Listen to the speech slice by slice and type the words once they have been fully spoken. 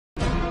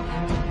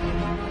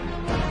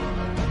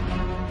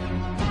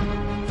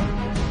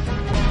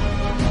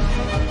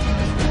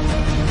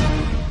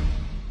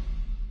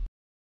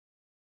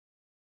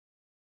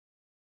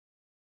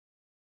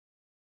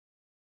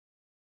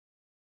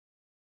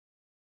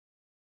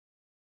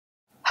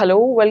Hello,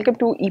 welcome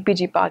to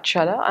EPG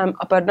Pathshala. I'm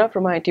Aparna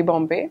from IIT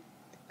Bombay,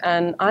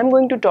 and I'm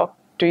going to talk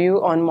to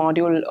you on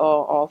module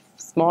of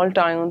small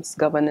towns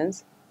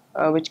governance,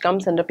 which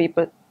comes under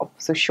paper of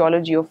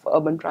Sociology of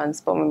Urban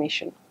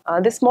Transformation.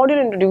 This module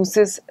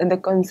introduces the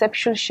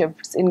conceptual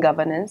shifts in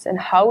governance and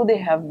how they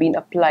have been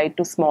applied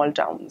to small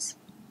towns.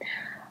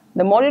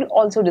 The module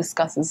also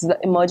discusses the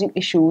emerging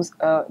issues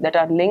that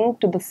are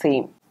linked to the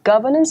same.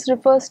 Governance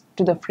refers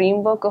to the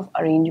framework of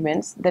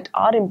arrangements that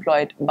are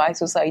employed by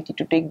society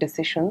to take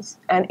decisions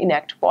and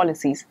enact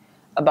policies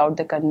about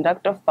the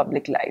conduct of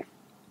public life.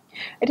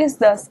 It is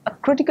thus a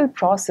critical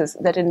process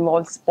that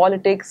involves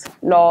politics,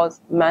 laws,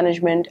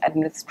 management,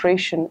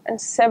 administration, and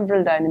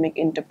several dynamic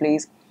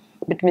interplays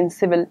between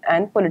civil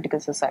and political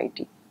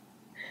society.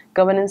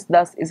 Governance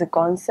thus is a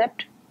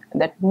concept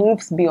that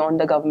moves beyond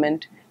the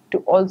government to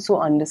also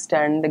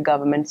understand the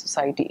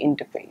government-society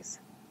interface.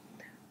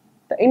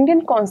 The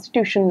Indian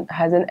Constitution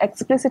has an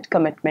explicit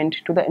commitment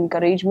to the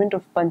encouragement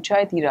of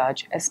Panchayati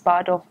Raj as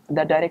part of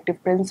the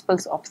directive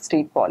principles of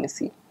state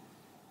policy.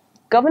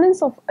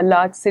 Governance of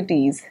large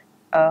cities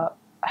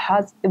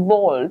has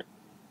evolved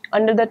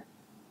under the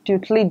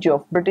tutelage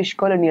of British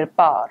colonial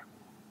power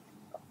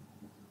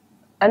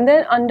and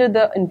then under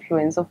the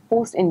influence of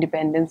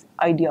post-independence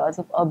ideas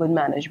of urban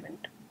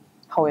management.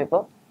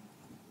 However,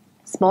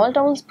 small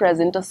towns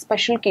present a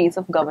special case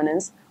of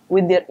governance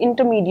with their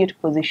intermediate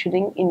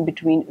positioning in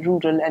between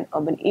rural and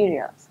urban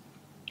areas.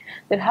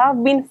 There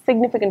have been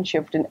significant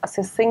shifts in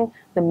assessing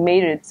the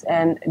merits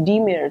and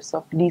demerits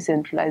of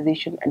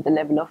decentralization at the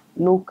level of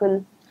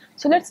local.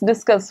 So let's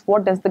discuss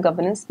what does the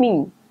governance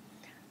mean.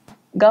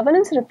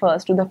 Governance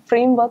refers to the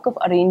framework of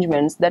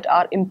arrangements that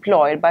are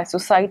employed by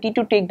society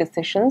to take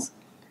decisions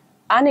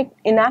and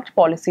enact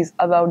policies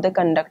about the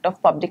conduct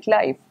of public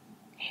life.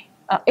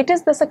 It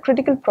is thus a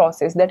critical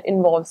process that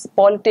involves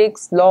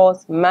politics,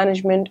 laws,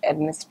 management,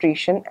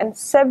 administration, and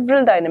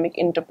several dynamic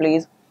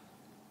interplays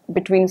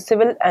between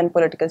civil and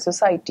political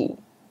society.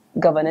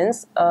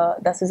 Governance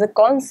thus is a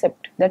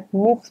concept that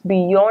moves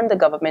beyond the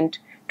government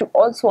to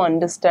also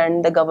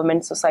understand the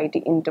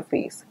government-society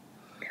interface.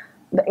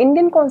 The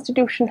Indian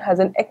Constitution has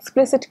an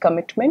explicit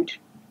commitment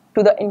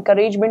to the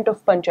encouragement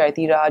of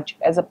Panchayati Raj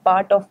as a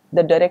part of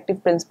the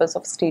directive principles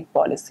of state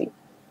policy.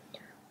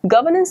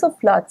 Governance of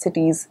large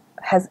cities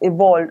has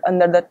evolved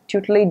under the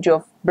tutelage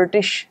of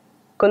British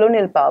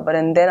colonial power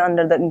and then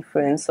under the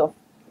influence of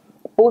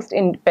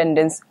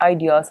post-independence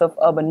ideas of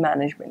urban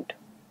management.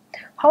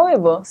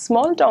 However,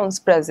 small towns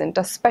present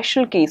a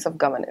special case of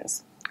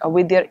governance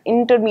with their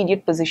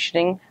intermediate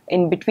positioning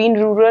in between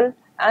rural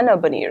and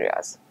urban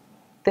areas.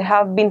 There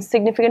have been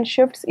significant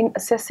shifts in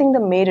assessing the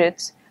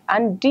merits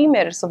and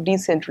demerits of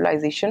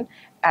decentralization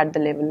at the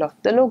level of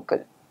the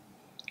local.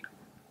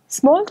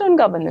 Small town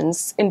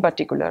governance, in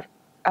particular,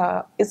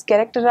 is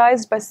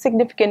characterized by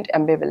significant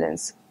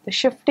ambivalence. The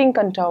shifting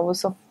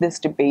contours of this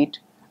debate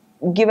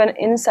give an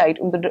insight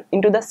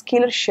into the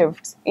scalar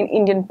shifts in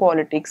Indian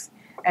politics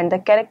and the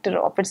character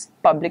of its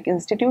public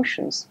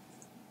institutions.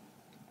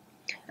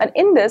 And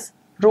in this,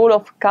 role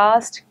of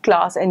caste,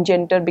 class, and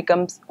gender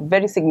becomes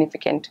very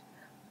significant.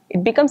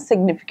 It becomes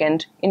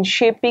significant in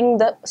shaping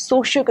the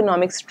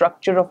socio-economic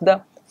structure of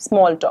the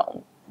small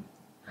town.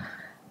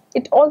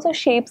 It also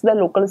shapes the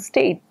local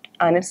state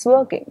and its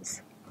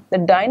workings. The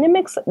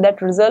dynamics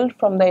that result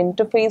from the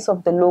interface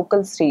of the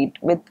local state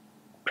with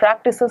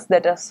practices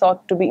that are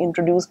sought to be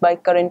introduced by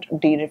current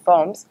day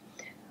reforms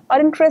are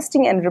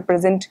interesting and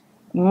represent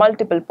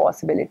multiple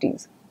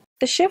possibilities.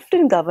 The shift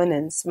in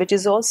governance, which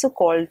is also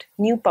called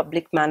new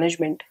public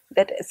management,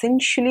 that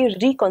essentially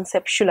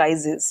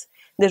reconceptualizes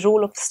the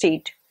role of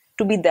state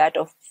to be that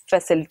of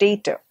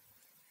facilitator.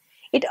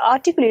 It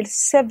articulates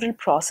several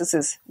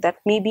processes that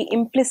may be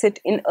implicit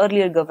in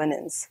earlier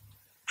governance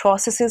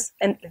processes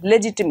and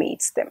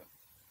legitimates them.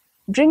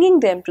 Bringing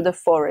them to the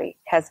fore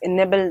has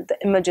enabled the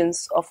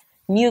emergence of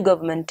new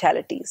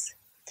governmentalities,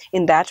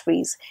 in that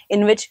ways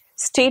in which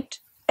state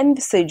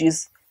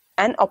envisages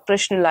and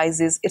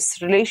operationalizes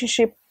its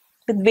relationship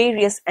with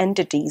various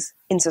entities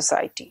in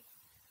society.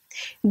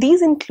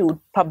 These include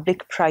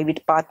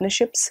public-private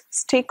partnerships,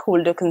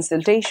 stakeholder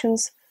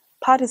consultations,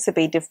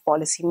 participative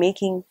policy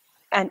making,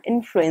 and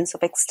influence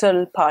of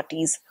external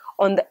parties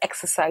on the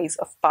exercise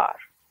of power.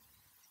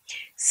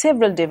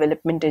 Several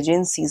development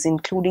agencies,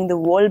 including the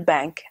World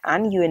Bank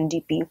and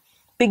UNDP,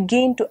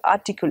 began to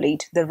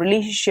articulate the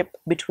relationship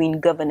between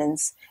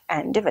governance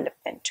and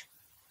development.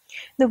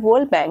 The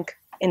World Bank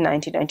in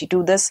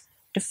 1992 thus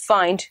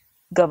defined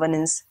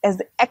governance as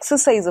the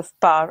exercise of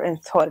power and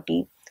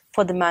authority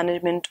for the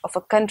management of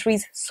a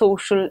country's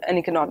social and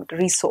economic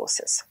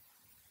resources.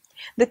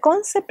 The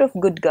concept of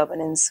good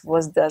governance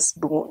was thus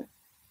born.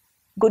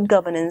 Good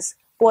governance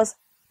was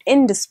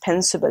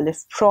indispensable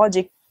if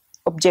project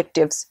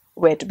objectives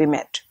were to be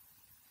met.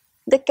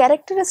 The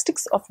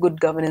characteristics of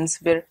good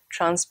governance were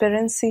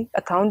transparency,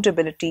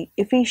 accountability,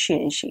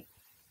 efficiency,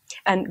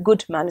 and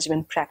good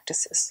management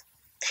practices.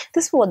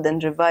 This was then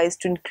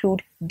revised to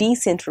include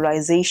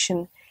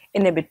decentralization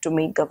in a bid to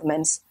make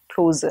governments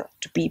closer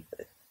to people.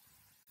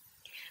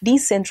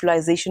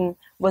 Decentralization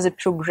was a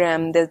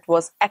program that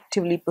was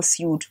actively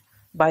pursued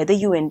by the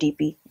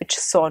UNDP, which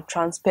saw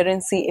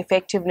transparency,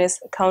 effectiveness,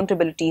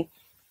 accountability,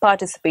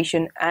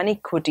 participation, and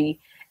equity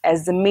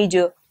as the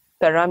major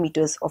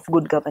parameters of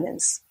good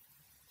governance.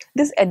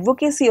 This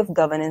advocacy of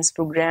governance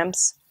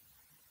programs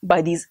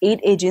by these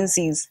 8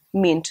 agencies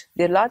meant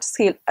their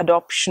large-scale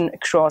adoption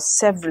across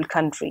several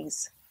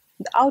countries.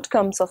 The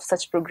outcomes of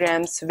such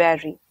programs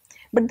vary,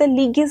 but the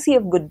legacy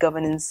of good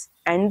governance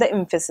and the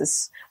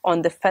emphasis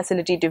on the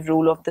facilitative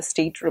role of the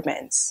state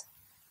remains.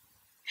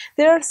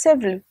 There are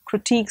several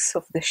critiques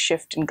of this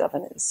shift in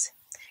governance.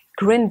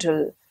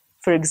 Grindel,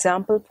 for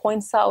example,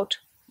 points out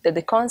that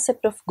the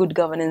concept of good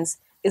governance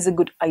is a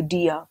good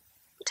idea.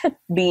 It had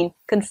been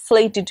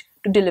conflated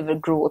to deliver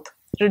growth,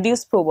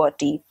 reduce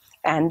poverty,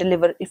 and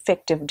deliver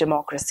effective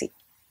democracy.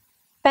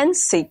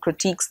 Pensy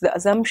critiques the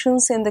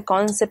assumptions in the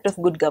concept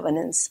of good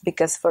governance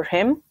because for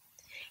him,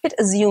 it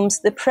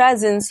assumes the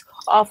presence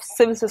of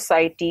civil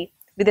society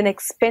with an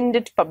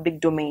expanded public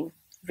domain,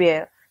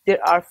 where there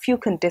are few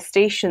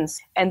contestations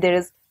and there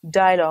is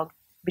dialogue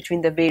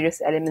between the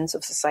various elements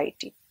of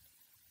society.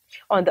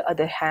 On the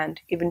other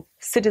hand, even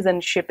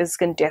citizenship is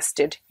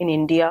contested in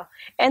India,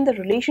 and the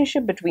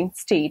relationship between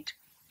state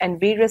and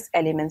various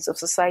elements of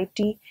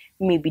society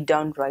may be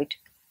downright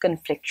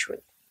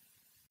conflictual.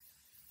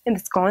 In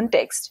this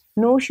context,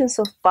 notions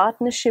of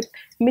partnership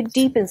may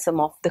deepen some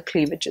of the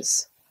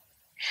cleavages.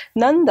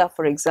 Nanda,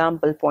 for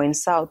example,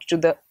 points out to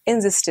the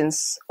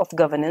insistence of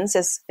governance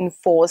as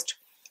enforced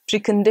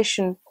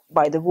precondition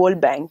by the World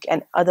Bank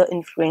and other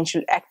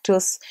influential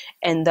actors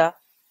and the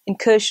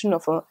incursion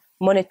of a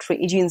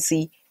monetary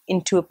agency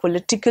into a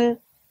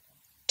political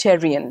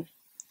terrain.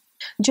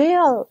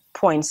 Jayal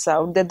points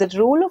out that the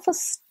role of a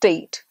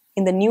state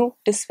in the new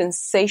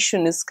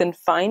dispensation is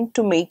confined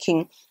to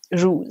making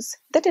rules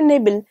that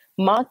enable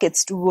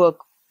markets to work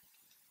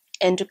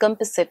and to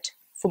compensate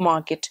for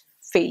market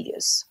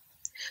failures.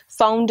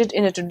 Founded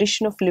in a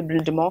tradition of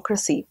liberal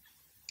democracy,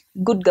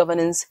 good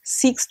governance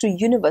seeks to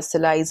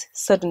universalize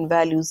certain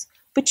values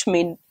which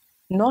may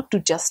not do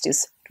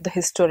justice to the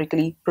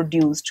historically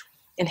produced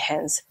and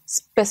hence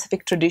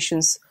specific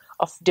traditions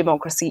of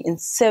democracy in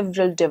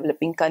several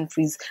developing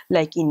countries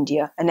like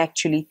India and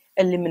actually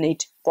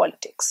eliminate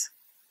politics.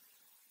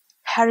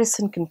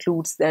 Harrison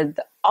concludes that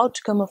the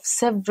outcome of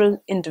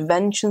several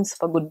interventions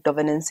for good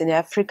governance in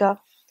Africa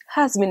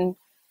has been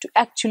to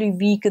actually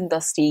weaken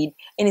the state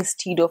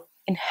instead of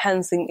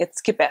enhancing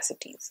its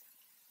capacities.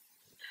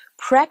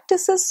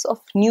 Practices of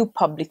new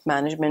public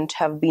management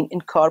have been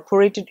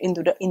incorporated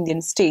into the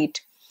Indian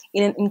state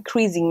in an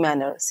increasing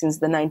manner since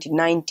the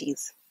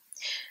 1990s.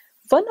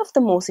 One of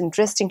the most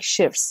interesting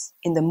shifts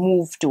in the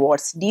move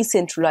towards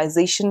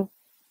decentralization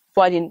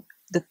was in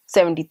the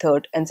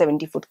 73rd and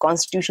 74th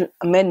constitutional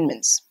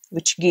amendments,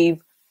 which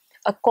gave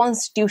a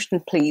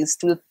constitutional place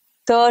to the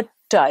third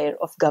tier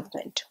of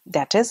government,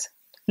 that is,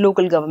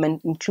 local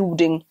government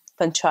including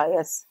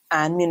panchayats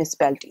and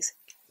municipalities.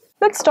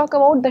 Let's talk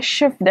about the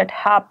shift that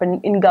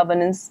happened in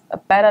governance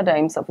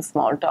paradigms of a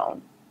small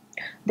town.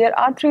 There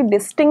are 3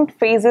 distinct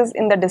phases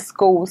in the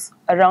discourse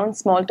around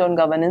small town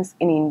governance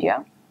in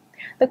India.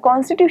 The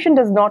constitution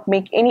does not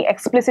make any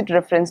explicit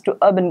reference to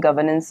urban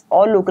governance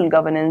or local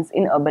governance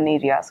in urban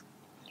areas.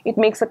 It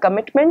makes a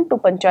commitment to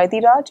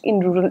Panchayati Raj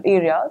in rural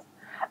areas,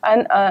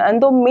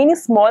 and though many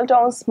small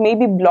towns may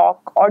be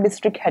block or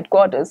district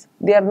headquarters,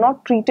 they are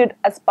not treated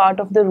as part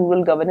of the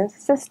rural governance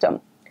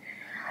system.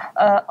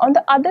 On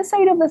the other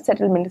side of the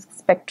settlement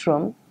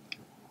spectrum,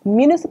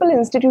 municipal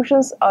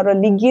institutions are a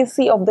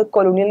legacy of the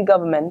colonial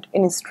government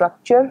in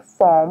structure,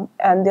 form,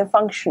 and their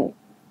function.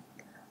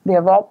 They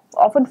have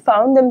often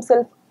found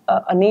themselves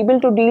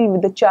unable to deal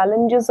with the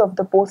challenges of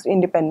the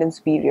post-independence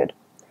period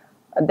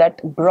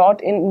that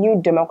brought in new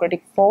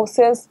democratic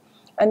forces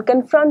and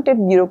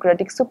confronted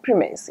bureaucratic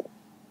supremacy.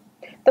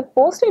 The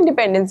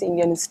post-independence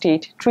Indian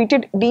state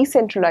treated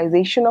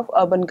decentralization of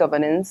urban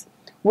governance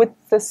with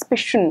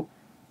suspicion.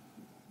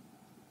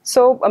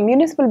 So,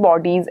 municipal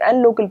bodies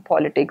and local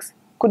politics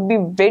could be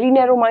very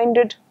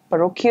narrow-minded,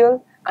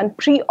 parochial, and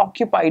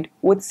preoccupied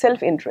with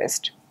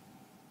self-interest.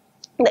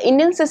 The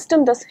Indian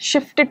system thus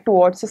shifted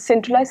towards a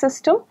centralized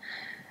system.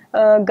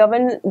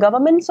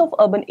 Governments of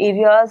urban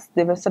areas,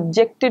 they were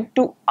subjected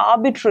to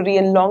arbitrary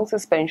and long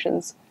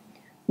suspensions.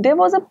 There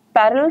was a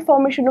parallel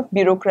formation of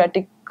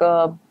bureaucratic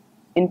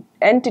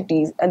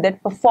entities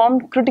that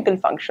performed critical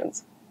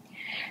functions.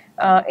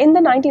 In the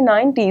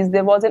 1990s,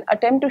 there was an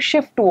attempt to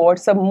shift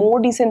towards a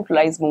more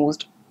decentralized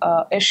mode,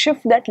 a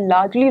shift that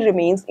largely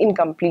remains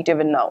incomplete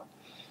even now.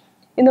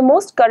 In the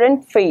most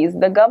current phase,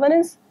 the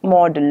governance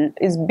model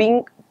is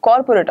being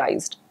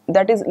corporatized.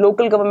 That is,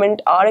 local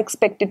government are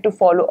expected to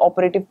follow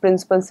operative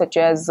principles such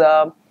as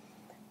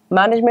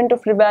management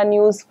of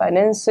revenues,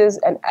 finances,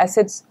 and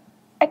assets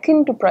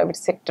akin to private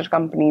sector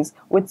companies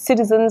with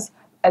citizens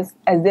as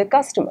their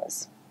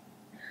customers.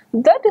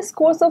 The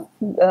discourse of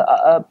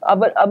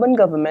urban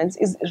governments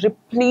is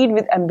replete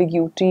with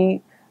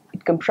ambiguity.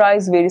 It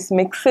comprises various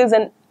mixes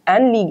and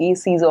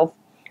legacies of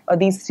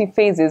these 3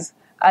 phases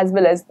as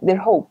well as their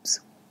hopes.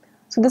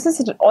 So this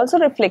is also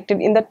reflected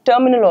in the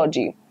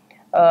terminology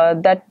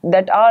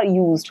that are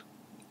used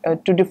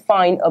to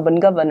define urban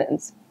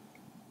governance.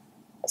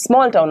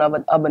 Small town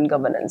urban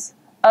governance.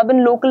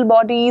 Urban local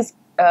bodies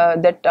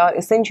that are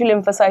essentially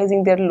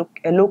emphasizing their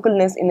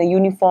localness in a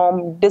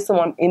uniform,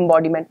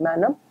 disembodiment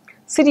manner.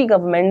 City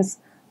governments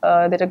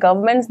that are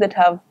governments that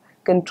have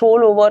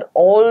control over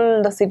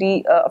all the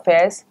city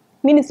affairs.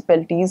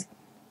 Municipalities,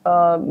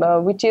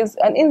 which is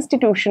an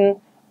institution,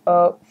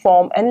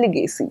 form and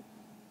legacy.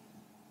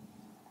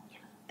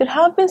 There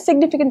have been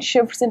significant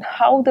shifts in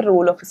how the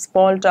role of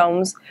small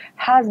towns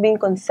has been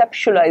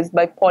conceptualized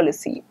by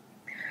policy.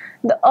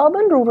 The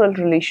Urban-Rural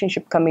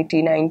Relationship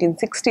Committee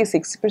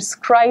 1966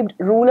 prescribed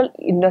rural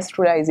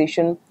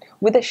industrialization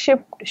with a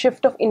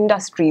shift of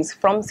industries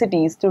from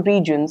cities to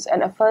regions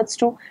and efforts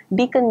to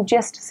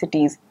decongest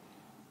cities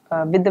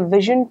with the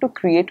vision to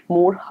create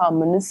more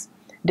harmonious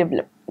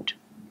development.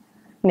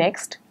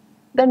 Next,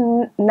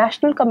 the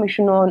National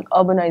Commission on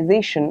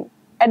Urbanization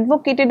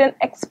advocated an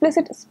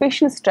explicit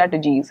spatial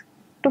strategies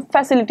to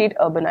facilitate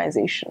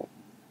urbanization.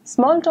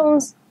 Small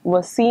towns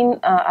were seen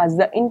as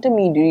the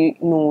intermediary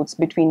nodes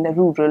between the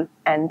rural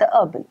and the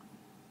urban.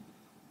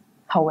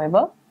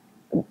 However,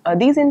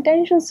 these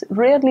intentions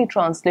rarely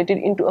translated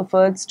into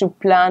efforts to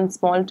plan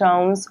small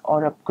towns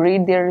or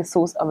upgrade their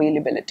resource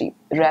availability.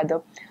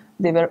 Rather,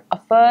 they were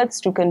efforts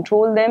to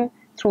control them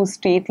through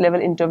state-level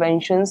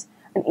interventions,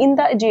 and in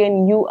the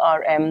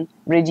JNURM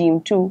regime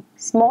too,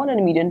 small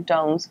and medium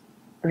towns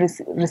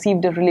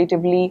received a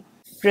relatively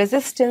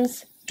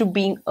resistance to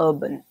being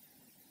urban.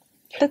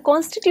 The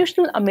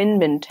constitutional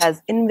amendment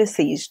has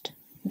envisaged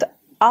the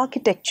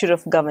architecture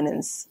of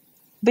governance,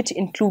 which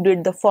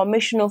included the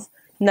formation of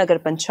Nagar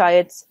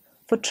Panchayats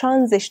for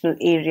transitional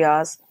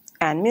areas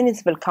and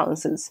municipal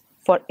councils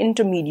for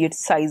intermediate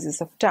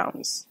sizes of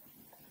towns.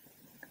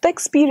 The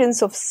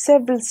experience of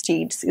several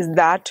states is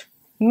that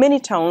many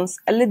towns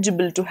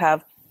eligible to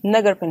have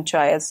Nagar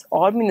Panchayats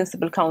or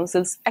municipal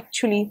councils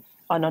actually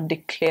are not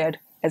declared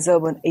as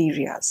urban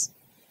areas.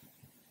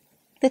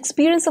 The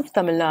experience of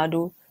Tamil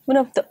Nadu, one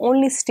of the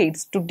only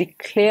states to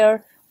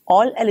declare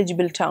all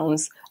eligible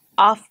towns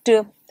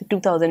after the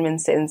 2001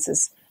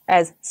 census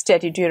as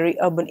statutory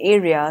urban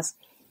areas,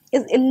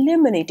 is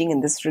illuminating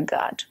in this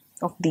regard.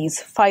 Of these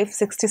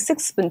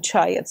 566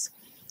 panchayats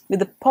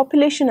with a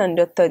population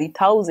under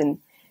 30,000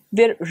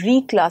 were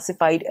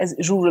reclassified as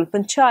rural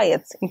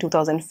panchayats in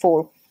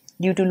 2004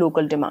 due to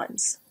local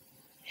demands.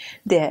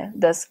 There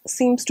thus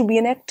seems to be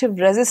an active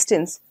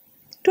resistance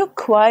to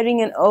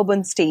acquiring an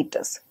urban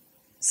status.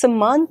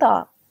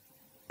 Samantha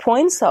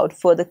points out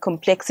further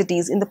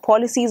complexities in the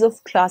policies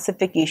of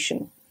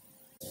classification.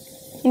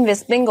 In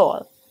West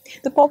Bengal,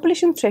 the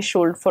population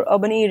threshold for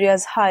urban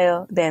areas is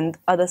higher than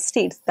other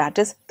states, that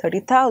is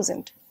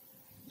 30,000.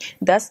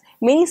 Thus,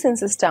 many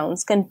census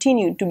towns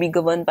continue to be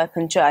governed by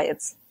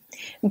panchayats.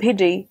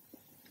 Bhide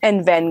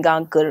and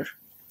Vangankar,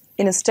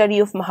 in a study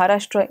of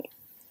Maharashtra,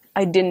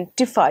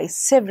 identify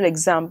several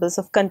examples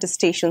of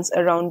contestations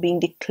around being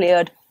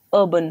declared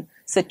urban,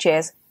 such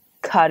as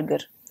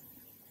Kharghar,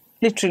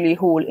 literally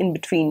hole in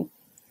between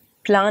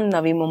Plan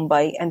Navi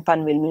Mumbai and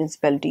Panvel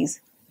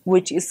municipalities,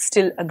 which is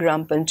still a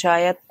Gram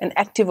Panchayat, an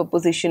active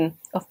opposition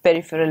of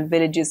peripheral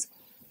villages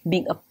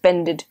being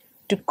appended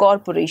to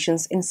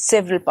corporations in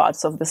several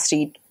parts of the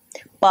state.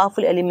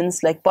 Powerful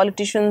elements like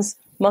politicians,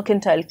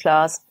 mercantile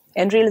class,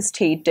 and real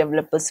estate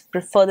developers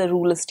prefer the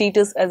rural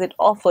status as it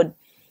offered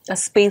a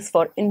space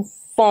for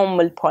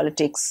informal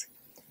politics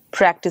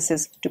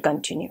practices to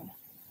continue.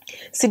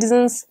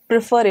 Citizens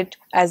prefer it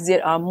as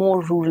there are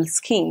more rural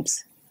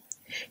schemes.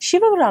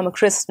 Shiva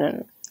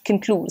Ramakrishnan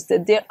concludes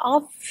that there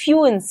are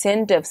few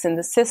incentives in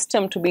the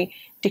system to be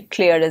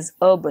declared as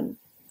urban.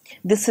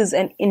 This is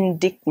an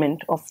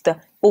indictment of the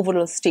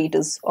overall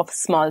status of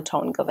small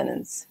town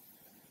governance.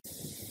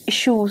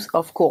 Issues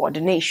of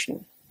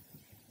coordination.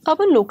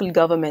 Urban local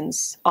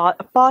governments are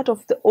a part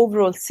of the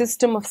overall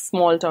system of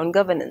small town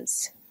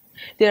governance.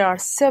 There are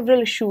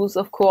several issues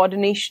of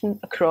coordination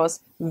across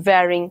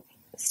varying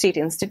state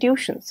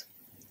institutions.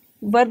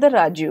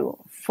 Varadaraju,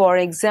 for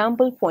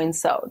example,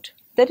 points out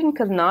that in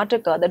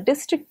Karnataka, the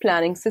district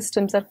planning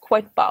systems are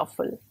quite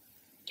powerful,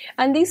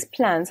 and these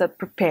plans are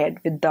prepared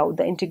without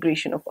the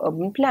integration of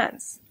urban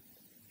plans.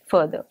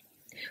 Further,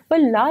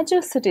 while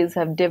larger cities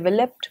have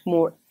developed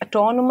more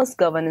autonomous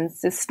governance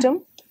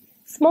system,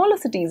 smaller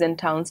cities and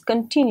towns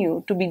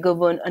continue to be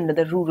governed under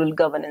the rural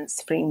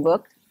governance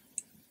framework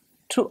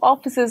through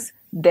offices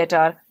that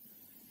are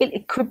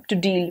ill-equipped to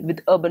deal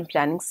with urban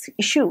planning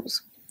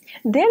issues.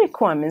 Their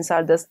requirements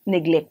are thus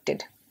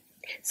neglected.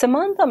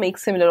 Samantha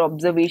makes similar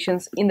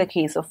observations in the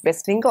case of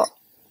West Bengal.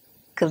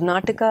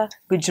 Karnataka,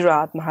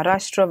 Gujarat,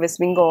 Maharashtra, West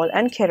Bengal,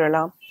 and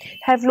Kerala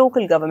have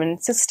local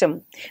government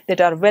systems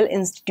that are well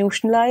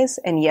institutionalized,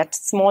 and yet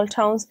small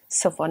towns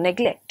suffer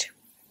neglect.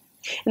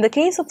 In the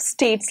case of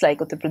states like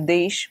Uttar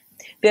Pradesh,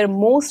 where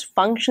most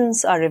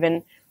functions are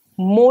even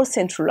more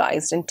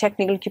centralized and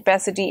technical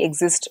capacity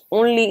exists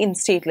only in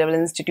state-level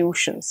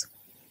institutions,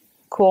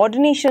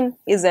 coordination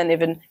is an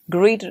even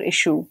greater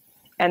issue,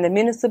 and the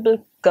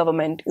municipal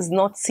government is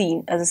not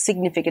seen as a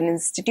significant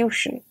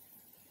institution.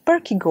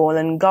 Perkigol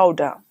and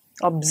Gowda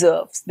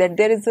observes that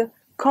there is a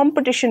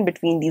competition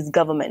between these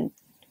government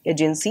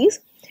agencies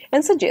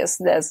and suggests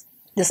that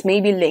this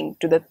may be linked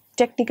to the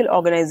technical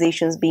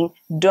organizations being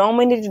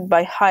dominated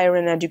by higher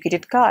and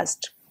educated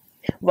caste,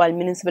 while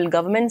municipal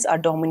governments are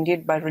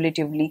dominated by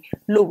relatively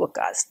lower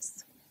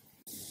castes.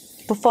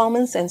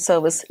 Performance and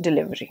service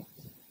delivery.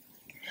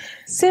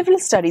 Several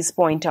studies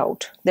point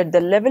out that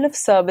the level of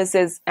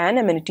services and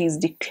amenities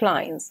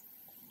declines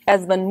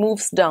as one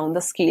moves down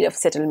the scale of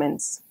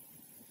settlements.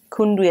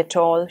 Kundu et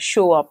al.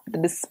 Show up the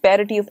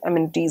disparity of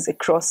amenities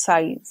across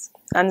size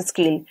and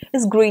scale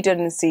is greater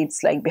in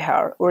states like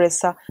Bihar,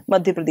 Orissa,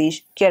 Madhya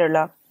Pradesh,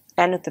 Kerala,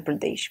 and Uttar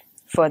Pradesh.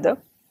 Further,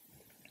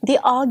 they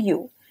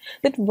argue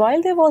that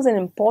while there was an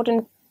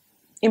important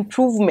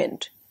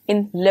improvement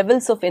in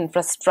levels of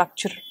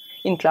infrastructure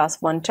in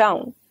Class 1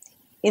 town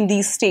in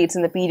these states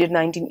in the period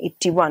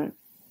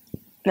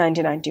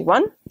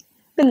 1981-1991,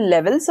 the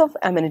levels of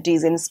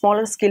amenities in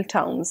smaller scale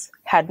towns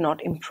had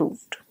not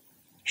improved.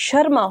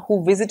 Sharma,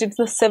 who visited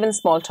the 7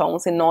 small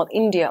towns in North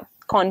India,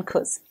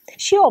 concurs.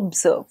 She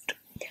observed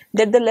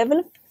that the level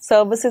of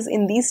services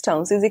in these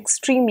towns is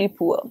extremely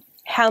poor,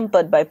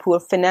 hampered by poor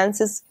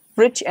finances.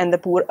 Rich and the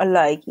poor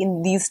alike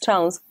in these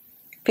towns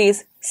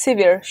face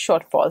severe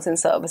shortfalls in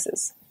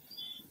services.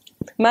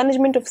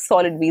 Management of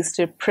solid waste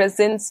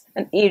represents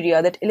an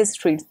area that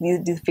illustrates these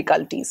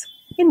difficulties.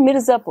 In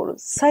Mirzapur,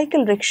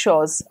 cycle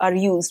rickshaws are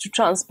used to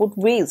transport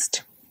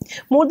waste,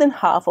 more than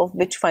half of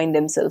which find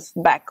themselves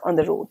back on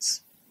the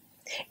roads.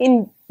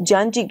 In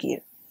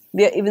Janjigir,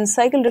 where even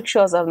cycle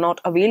rickshaws are not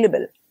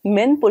available,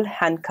 men pull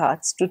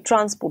handcarts to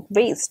transport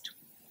waste.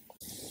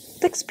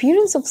 The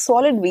experience of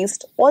solid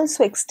waste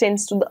also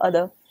extends to the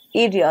other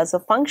areas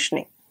of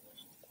functioning.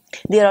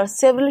 There are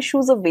several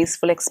issues of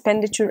wasteful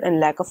expenditure and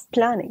lack of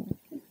planning.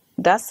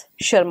 Thus,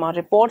 Sharma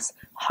reports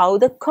how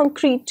the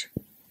concrete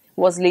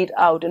was laid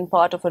out in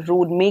part of a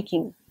road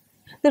making.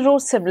 The road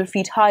several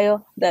feet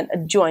higher than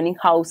adjoining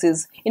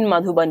houses in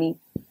Madhubani,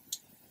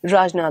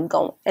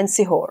 Rajnathgaon and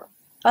Sihor.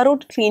 A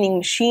road cleaning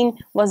machine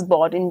was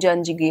bought in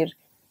Janjigir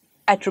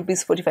at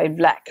Rs 45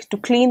 lakh to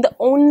clean the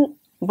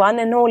one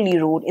and only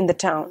road in the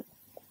town.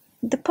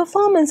 The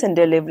performance and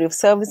delivery of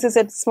services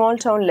at small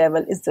town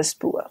level is thus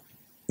poor.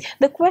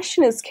 The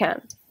question is,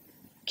 can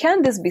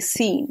this be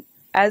seen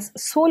as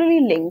solely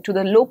linked to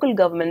the local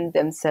government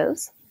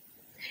themselves?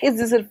 Is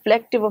this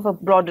reflective of a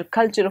broader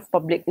culture of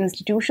public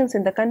institutions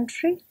in the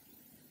country?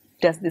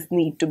 Does this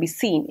need to be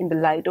seen in the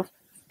light of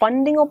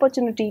funding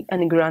opportunity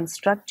and grant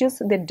structures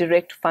that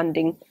direct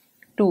funding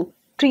to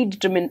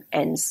predetermined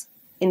ends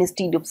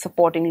instead of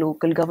supporting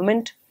local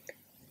government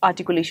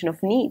articulation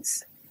of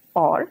needs?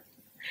 Or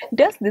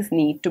does this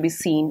need to be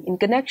seen in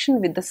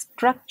connection with the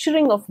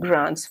structuring of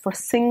grants for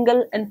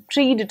single and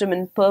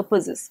predetermined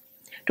purposes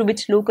to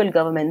which local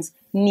governments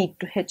need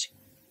to hitch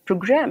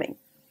programming?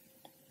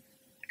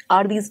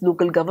 Are these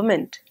local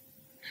government,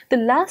 the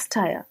last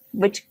tier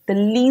which the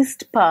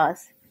least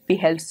pass, be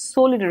held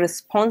solely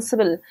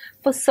responsible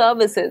for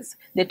services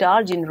that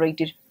are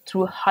generated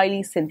through a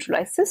highly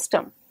centralized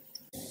system?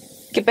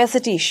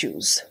 Capacity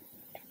issues.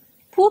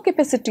 Poor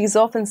capacity is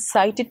often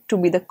cited to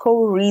be the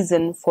core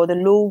reason for the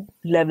low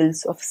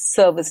levels of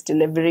service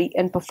delivery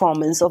and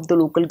performance of the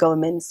local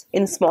governments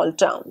in small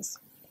towns.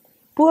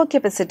 Poor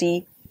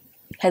capacity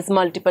has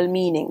multiple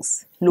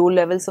meanings: low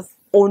levels of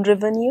own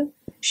revenue,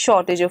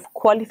 shortage of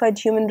qualified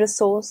human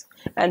resource,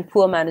 and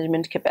poor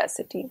management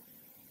capacity.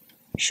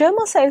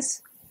 Sharma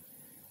cites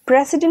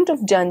President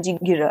of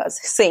Janjigiras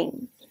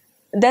saying,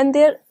 then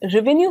their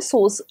revenue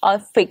sources are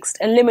fixed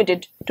and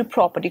limited to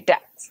property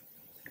tax,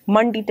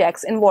 mandi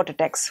tax and water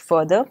tax.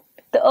 Further,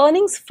 the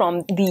earnings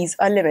from these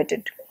are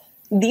limited.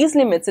 These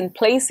limits in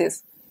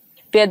places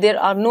where there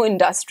are no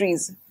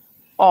industries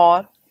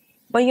or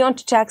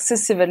beyond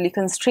taxes severely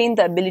constrain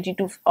the ability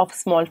of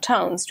small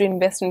towns to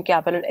invest in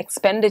capital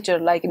expenditure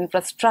like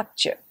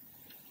infrastructure.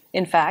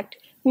 In fact,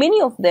 many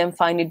of them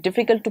find it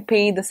difficult to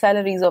pay the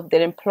salaries of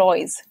their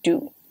employees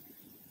too.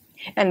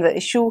 And the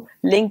issue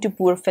linked to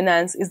poor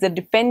finance is the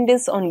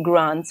dependence on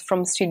grants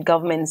from state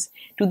governments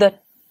to the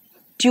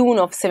tune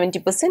of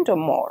 70% or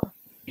more.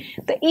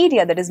 The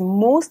area that is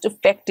most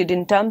affected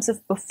in terms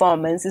of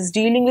performance is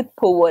dealing with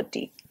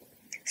poverty.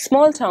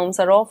 Small towns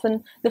are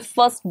often the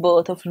first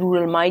birth of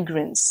rural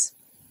migrants.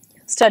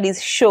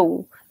 Studies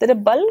show that a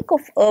bulk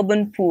of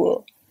urban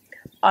poor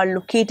are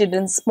located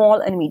in small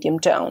and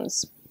medium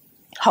towns.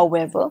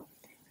 However,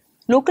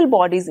 local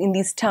bodies in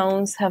these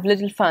towns have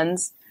little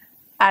funds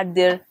at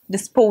their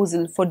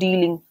disposal for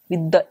dealing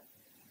with the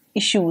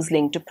issues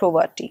linked to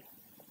poverty.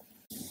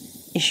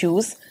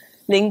 Issues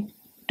linked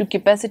to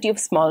capacity of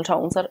small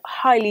towns are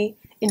highly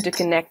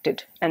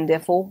interconnected and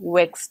therefore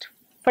vexed.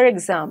 For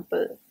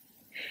example,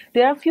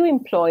 there are few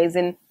employees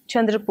in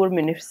Chandrapur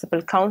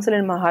Municipal Council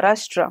in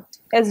Maharashtra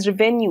as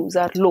revenues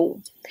are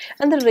low,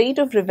 and the rate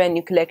of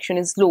revenue collection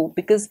is low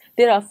because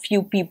there are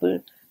few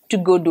people to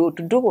go door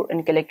to door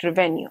and collect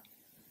revenue.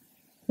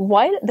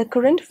 While the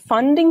current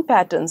funding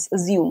patterns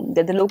assume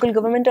that the local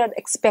government are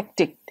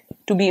expected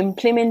to to be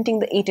implementing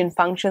the 18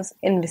 functions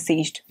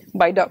envisaged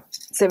by the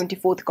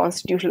 74th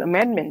Constitutional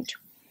Amendment.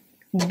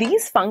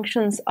 These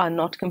functions are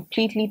not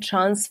completely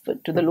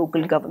transferred to the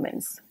local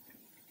governments.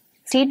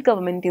 State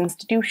government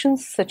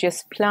institutions such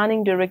as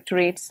planning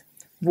directorates,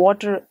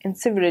 water and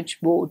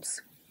sewerage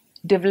boards,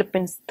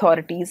 development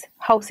authorities,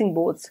 housing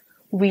boards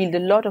wield a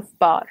lot of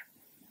power.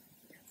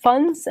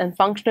 Funds and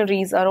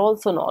functionaries are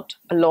also not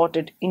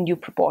allotted in due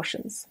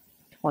proportions.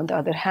 On the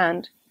other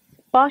hand,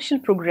 partial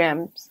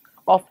programs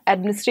of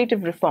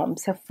administrative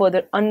reforms have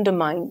further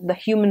undermined the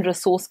human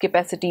resource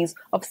capacities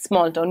of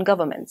small-town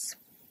governments.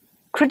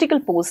 Critical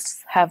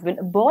posts have been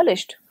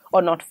abolished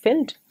or not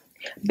filled.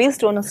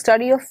 Based on a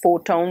study of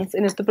 4 towns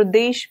in Uttar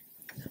Pradesh,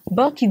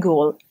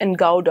 Barkigol and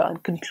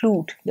Gowda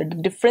conclude that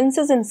the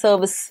differences in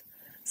service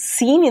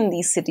seen in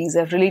these cities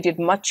are related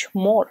much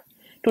more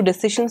to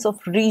decisions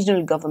of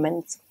regional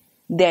governments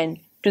than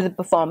to the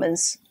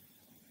performance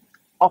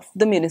of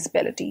the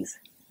municipalities.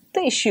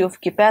 The issue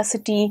of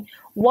capacity,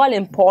 while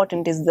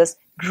important, is thus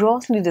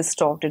grossly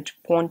distorted,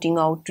 pointing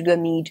out to the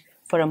need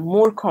for a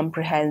more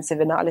comprehensive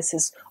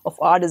analysis of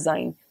our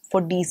design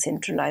for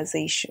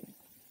decentralization.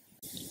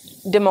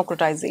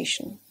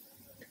 Democratization.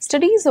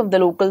 Studies of the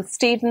local,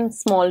 state and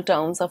small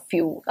towns are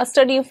few. A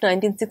study of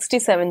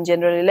 1967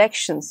 general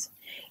elections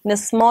in a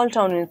small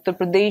town in Uttar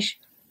Pradesh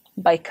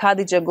by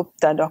Khadija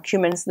Gupta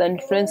documents the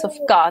influence of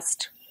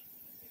caste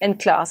and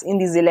class in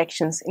these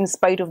elections in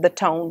spite of the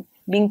town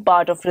being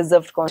part of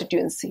reserved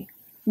constituency.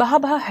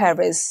 Bahabha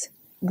Harris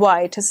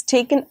White has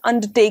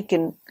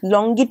undertaken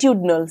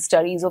longitudinal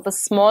studies of a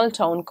small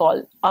town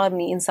called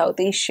Arni in South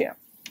Asia.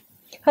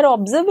 Her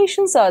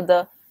observations are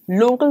the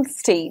local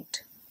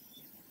state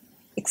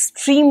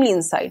extremely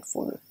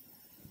insightful.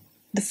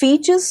 The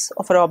features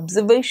of her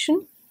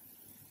observation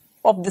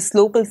of this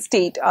local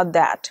state are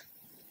that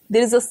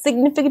there is a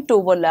significant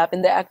overlap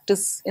in the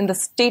actors in the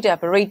state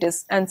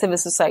apparatus and civil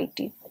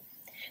society.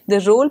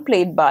 The role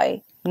played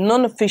by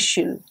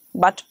non-official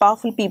but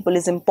powerful people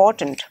is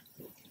important.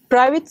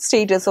 Private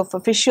status of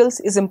officials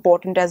is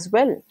important as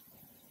well.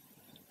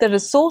 The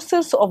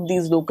resources of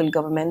these local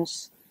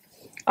governments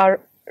are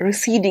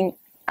receding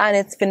and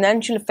its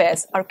financial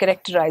affairs are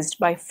characterized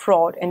by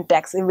fraud and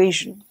tax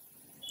evasion.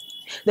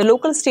 The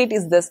local state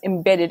is thus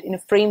embedded in a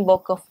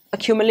framework of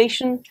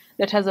accumulation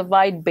that has a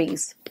wide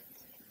base,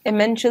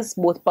 enmeshes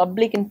both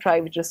public and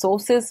private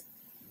resources,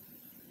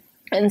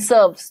 and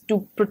serves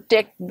to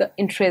protect the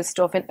interest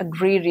of an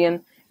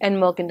agrarian and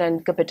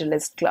mercantile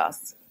capitalist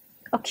class.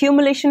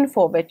 Accumulation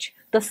for which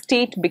the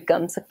state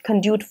becomes a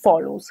conduit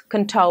follows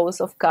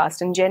contours of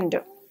caste and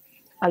gender,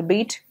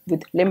 albeit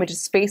with limited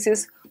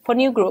spaces for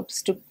new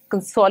groups to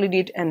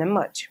consolidate and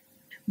emerge.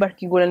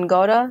 Barkigol and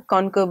Gowda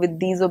concur with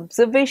these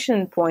observations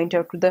and point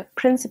out to the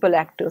principal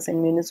actors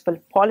in municipal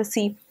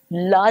policy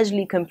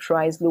largely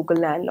comprise local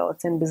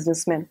landlords and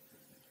businessmen,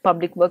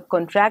 public work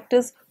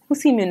contractors who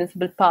see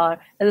municipal power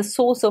as a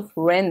source of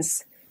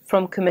rents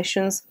from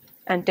commissions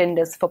and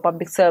tenders for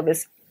public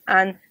service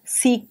and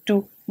seek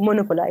to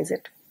monopolize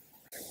it.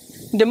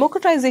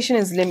 Democratization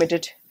is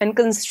limited and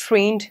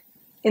constrained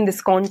in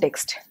this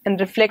context and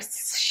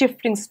reflects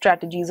shifting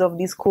strategies of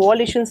these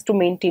coalitions to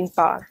maintain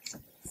power.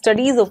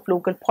 Studies of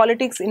local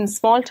politics in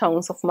small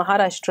towns of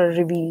Maharashtra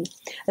reveal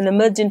an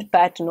emergent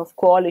pattern of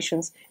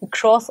coalitions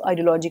across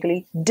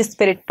ideologically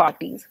disparate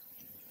parties.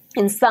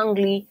 In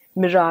Sangli,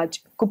 Miraj,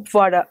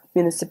 Kupwara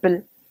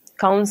Municipal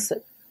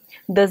Council,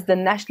 thus the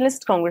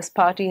Nationalist Congress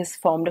Party has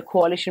formed a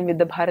coalition with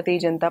the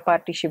Bharatiya Janata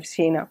Party Shiv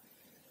Sena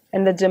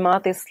and the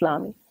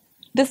Jamaat-e-Islami.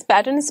 This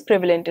pattern is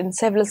prevalent in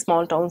several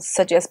small towns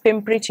such as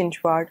Pimpri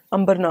Chinchwad,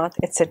 Ambernath,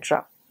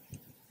 etc.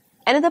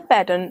 Another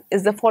pattern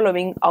is the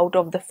following out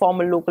of the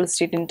former local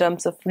state in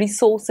terms of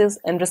resources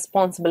and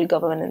responsible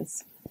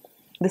governance.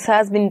 This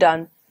has been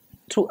done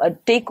through a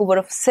takeover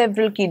of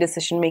several key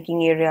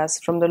decision-making areas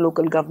from the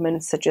local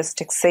government such as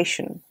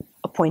taxation,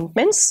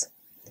 appointments,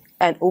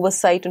 and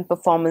oversight and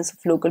performance of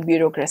local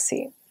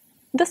bureaucracy.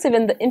 Thus,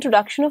 even the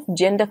introduction of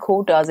gender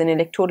quotas in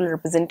electoral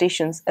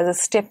representations as a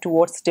step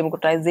towards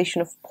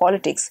democratization of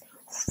politics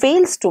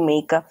fails to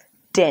make a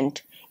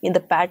dent in the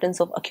patterns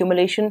of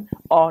accumulation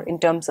or in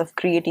terms of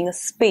creating a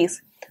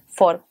space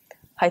for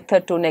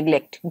hitherto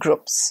neglect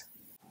groups.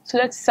 So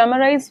let's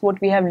summarize what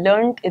we have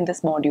learned in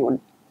this module.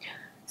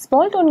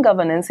 Small town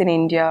governance in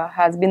India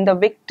has been the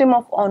victim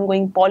of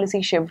ongoing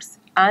policy shifts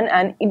and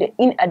an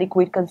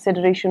inadequate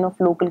consideration of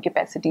local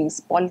capacities,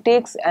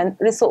 politics, and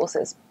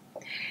resources.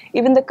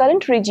 Even the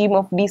current regime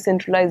of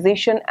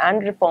decentralization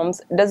and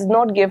reforms does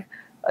not give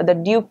the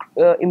due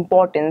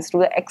importance to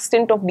the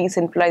extent of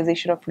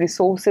decentralization of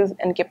resources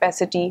and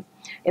capacity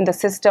in the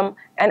system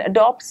and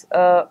adopts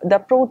the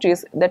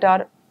approaches that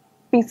are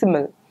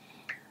piecemeal.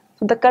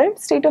 So the current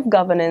state of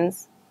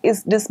governance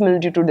is dismal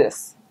due to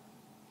this.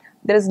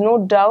 There is no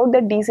doubt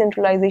that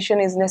decentralization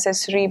is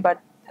necessary, but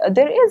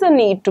there is a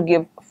need to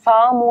give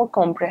far more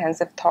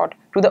comprehensive thought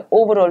to the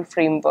overall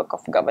framework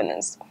of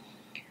governance.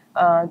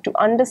 To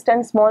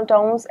understand small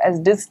towns as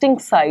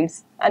distinct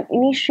sites and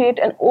initiate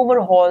an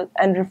overhaul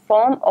and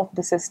reform of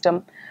the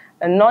system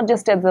and not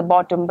just at the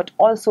bottom but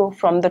also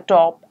from the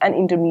top and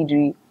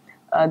intermediary,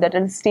 that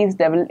at the stage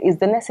level is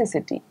the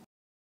necessity.